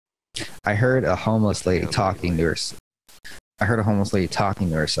I heard a homeless lady Yeah, talking to her. I heard a homeless lady talking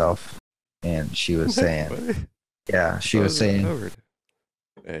to herself, and she was saying, "Yeah, she was saying,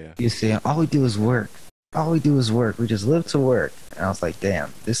 she was saying, all we do is work. All we do is work. We just live to work." And I was like,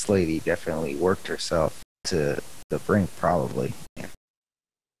 "Damn, this lady definitely worked herself to the brink, probably."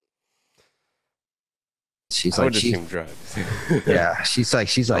 She's I like, would assume drugs. yeah, she's like,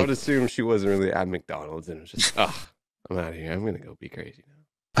 I would assume she wasn't really at McDonald's and was just, I'm out of here. I'm gonna go be crazy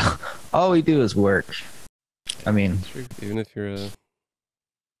now. all we do is work. I mean, True. Even if you're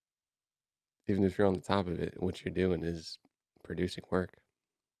on the top of it, what you're doing is producing work.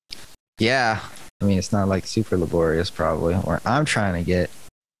 yeah, I mean, it's not like super laborious, probably. Or I'm trying to get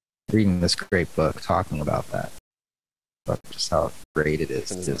reading this great book talking about that, but just how great it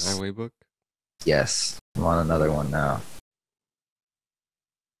is. Is it the highway book? Yes, I'm on another one now.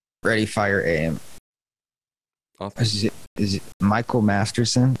 Ready, Fire, Aim. Is it Michael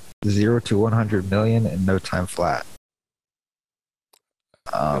Masterson? 0 to 100 million in no time flat.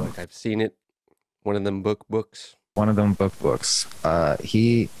 I feel like I've seen it. One of them books. One of them books.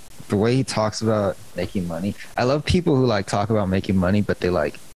 The way he talks about making money. I love people who like talk about making money, but they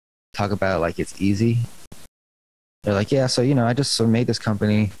like talk about it like it's easy. They're like, yeah, so I just made this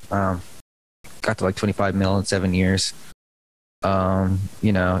company. Got to like 25 mil in 7 years. Like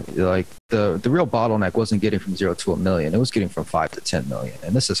the real bottleneck wasn't getting from 0 to a million. It was getting from 5 to 10 million.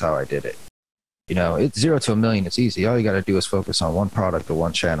 And this is how I did it. It's 0 to a million. It's easy. All you got to do is focus on one product or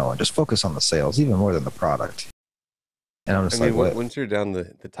one channel and just focus on the sales, even more than the product. And I'm just what? Once you're down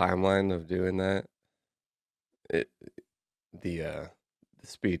the timeline of doing that, the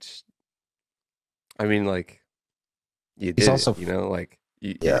speech, I mean, like, you did also, it, like,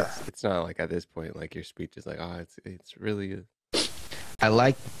 yeah. It's not like at this point, like, your speech is like, it's really I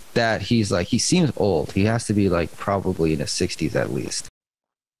like that he seems old. He has to be like probably in his 60s at least.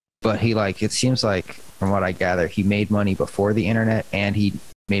 But it seems like, from what I gather, he made money before the internet and he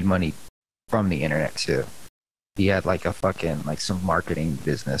made money from the internet too. He had like a fucking, like, some marketing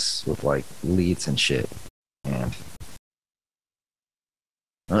business with like leads and shit. And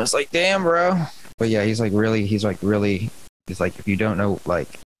I was like, damn, bro. But yeah, he's like, if you don't know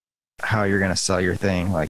like how you're going to sell your thing, like,